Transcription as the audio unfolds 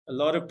a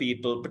lot of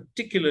people,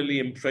 particularly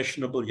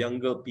impressionable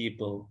younger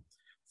people,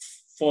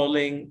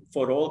 falling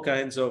for all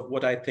kinds of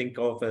what I think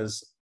of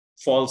as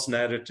false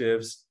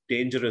narratives,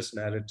 dangerous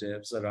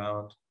narratives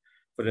around,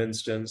 for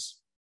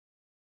instance,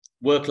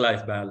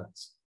 work-life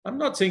balance. I'm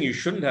not saying you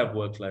shouldn't have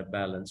work-life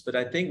balance, but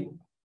I think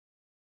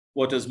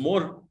what is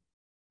more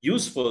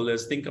useful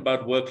is think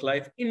about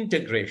work-life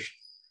integration,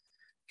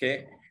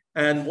 okay?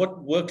 And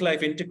what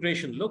work-life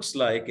integration looks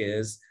like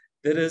is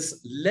there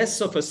is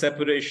less of a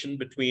separation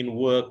between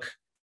work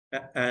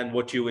and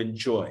what you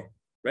enjoy,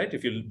 right?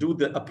 If you do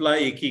the apply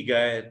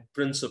Ikigai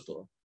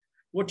principle,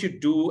 what you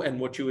do and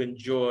what you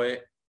enjoy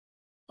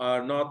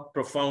are not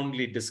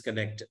profoundly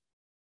disconnected.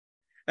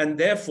 And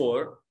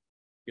therefore,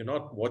 you're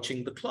not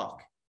watching the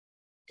clock,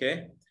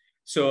 okay?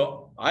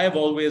 So I have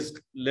always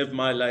lived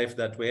my life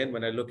that way. And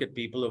when I look at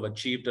people who have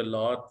achieved a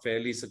lot,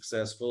 fairly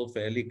successful,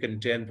 fairly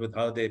content with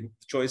how they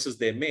choices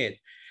they made,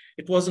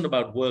 it wasn't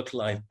about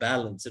work-life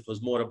balance. It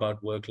was more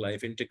about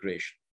work-life integration.